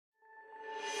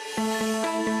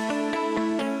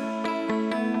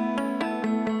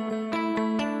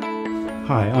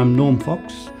Hi, I'm Norm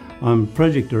Fox. I'm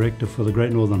Project Director for the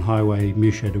Great Northern Highway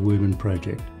Muchea to Woburn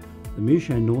project. The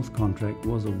Muchea North contract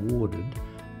was awarded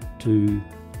to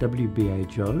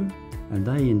WBHO, and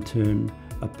they in turn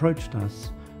approached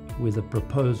us with a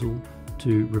proposal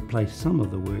to replace some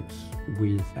of the works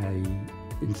with a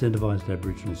incentivised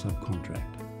Aboriginal subcontract.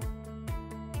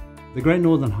 The Great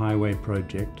Northern Highway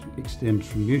project extends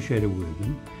from Muchea to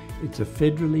Woburn. It's a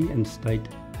federally and state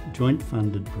joint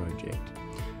funded project.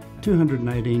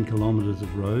 218 kilometres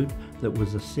of road that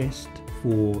was assessed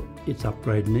for its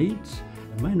upgrade needs.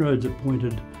 Main Roads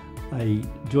appointed a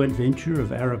joint venture of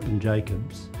Arup and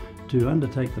Jacobs to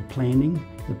undertake the planning,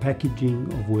 the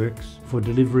packaging of works for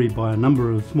delivery by a number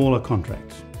of smaller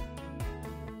contracts.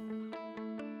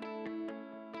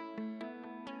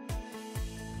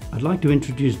 I'd like to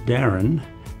introduce Darren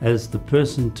as the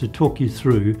person to talk you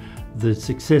through the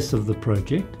success of the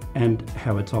project and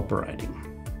how it's operating.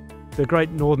 The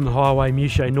Great Northern Highway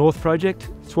Muchea North project,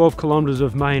 12 kilometres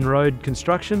of main road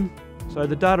construction. So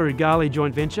the Dadaru Garli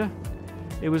Joint Venture,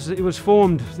 it was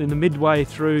formed in the midway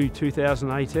through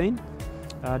 2018.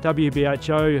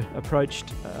 WBHO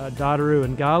approached Dadaru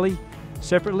and Garli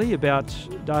separately about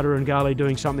Dadaru and Garli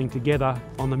doing something together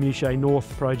on the Muchea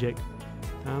North project.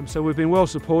 So we've been well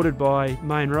supported by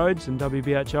Main Roads and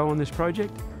WBHO on this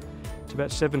project. It's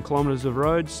about 7 kilometres of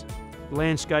roads,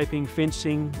 landscaping,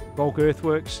 fencing, bulk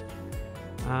earthworks,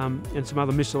 and some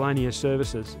other miscellaneous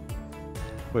services.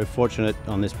 We're fortunate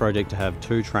on this project to have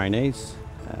 2 trainees,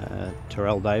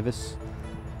 Terrell Davis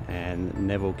and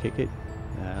Neville Kickett.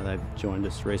 They've joined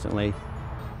us recently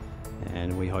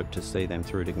and we hope to see them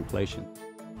through to completion.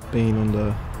 Been on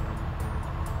the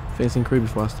fencing crew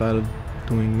before I started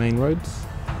doing main roads.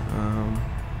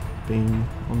 Been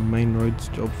on the main roads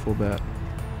job for about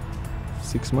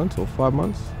 6 months or 5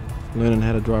 months. Learning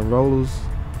how to drive rollers,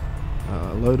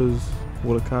 loaders,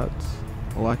 water carts.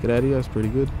 I like it out here, it's pretty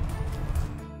good.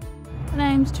 My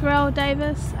name's Terrell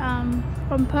Davis,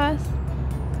 from Perth.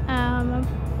 My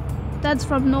dad's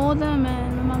from Northam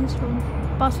and my mum's from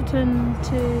Busselton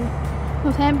to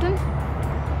Northampton.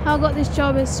 How I got this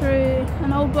job is through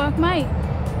an old workmate.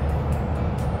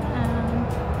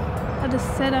 I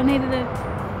just said I needed to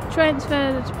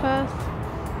transfer to Perth.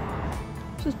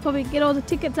 Just probably get all the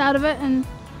tickets out of it, and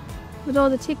with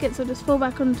all the tickets I'll just fall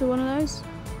back onto one of those.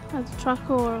 As a truck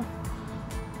or a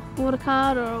water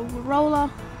cart or a roller.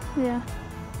 Yeah.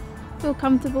 Feel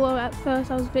comfortable. At first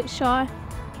I was a bit shy,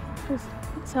 because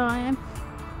that's how I am.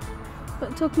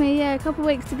 But it took me a couple of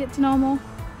weeks to get to know more,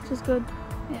 which is good.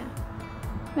 Yeah.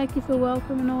 Make you feel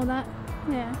welcome and all that.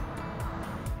 Yeah.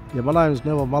 Yeah, my name's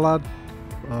Neville Mullard.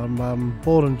 I'm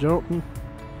born in Geraldton.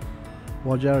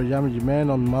 Wajara Yamaji man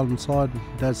on mum's side,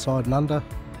 dad's side and under.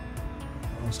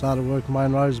 I started working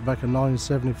main roads back in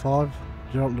 1975,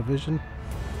 Geraldton Division.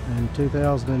 In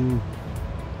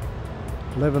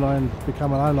 2011 I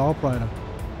became an owner operator.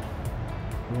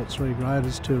 I bought 3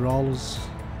 graders, 2 rollers.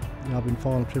 Yeah, I've been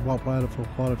following trip operator for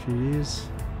quite a few years.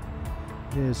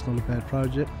 Yeah, it's not a bad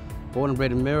project. Born and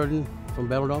bred in Meriden from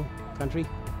Balladong country.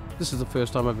 This is the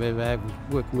first time I've ever had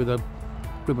working with a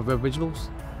group of Aboriginals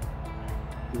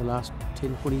in the last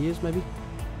 10, 20 years maybe.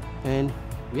 And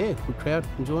yeah, good crowd,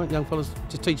 enjoying it. Young fellas,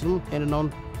 just teaching them, handing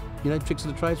on, tricks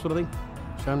of the trade sort of thing.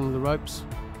 Showing them the ropes,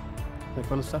 that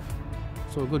kind of stuff.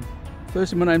 It's all good.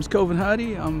 Firstly, my name's Kelvin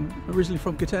Hardy. I'm originally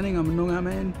from Katanning. I'm a Noongar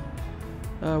man.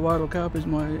 Wairau Carp is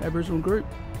my Aboriginal group.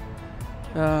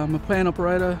 I'm a plant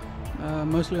operator,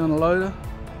 mostly on a loader.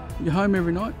 You're home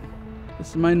every night.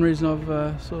 That's the main reason I've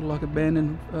sort of like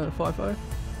abandoned FIFO.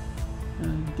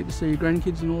 Get to see your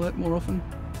grandkids and all that more often.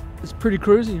 It's pretty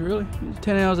cruisy really,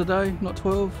 10 hours a day, not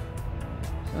 12.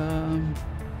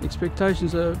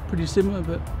 Expectations are pretty similar,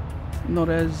 but not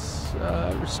as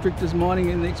strict as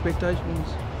mining in the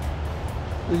expectations.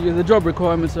 The job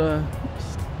requirements are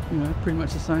pretty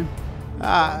much the same.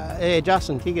 Yeah,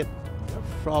 Justin Kickett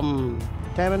from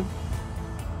Tamman.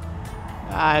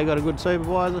 I got a good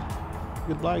supervisor,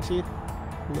 good blokes here,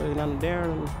 working under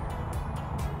Darren,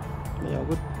 and they're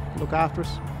good, look after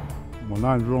us. My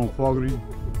name's Ron Fogarty.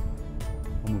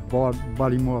 I'm a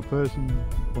buddy my person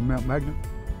from Mount Magnet.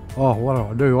 Oh,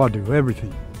 what do? I do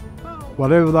everything.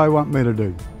 Whatever they want me to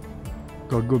do.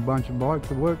 Got a good bunch of bikes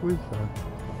to work with, so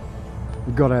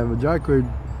you've got to have a joke or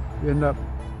you end up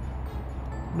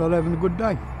not having a good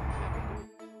day.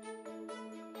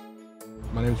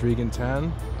 My name's Regan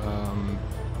Tan,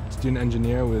 student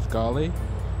engineer with Garli.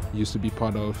 Used to be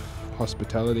part of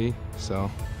hospitality,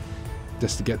 so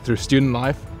just to get through student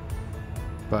life.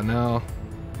 But now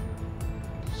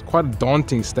it's quite a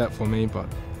daunting step for me, but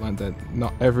learned that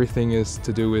not everything is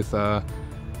to do with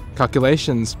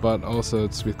calculations, but also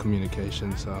it's with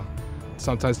communication. So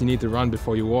sometimes you need to run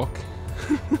before you walk.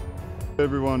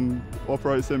 Everyone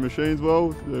operates their machines well,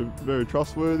 they're very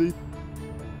trustworthy,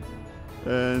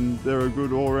 and they're a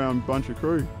good all-round bunch of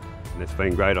crew. And it's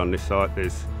been great on this site.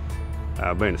 There's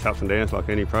been its ups and downs like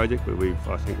any project, but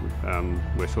I think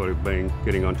we're sort of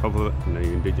getting on top of it, and the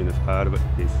Indigenous part of it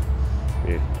is,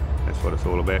 that's what it's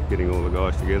all about, getting all the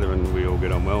guys together and we all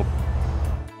get on well.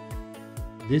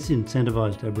 This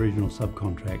incentivised Aboriginal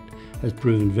subcontract has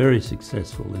proven very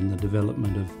successful in the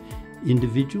development of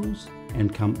individuals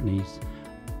and companies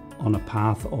on a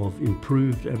path of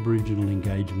improved Aboriginal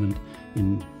engagement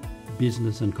in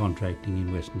business and contracting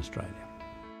in Western Australia.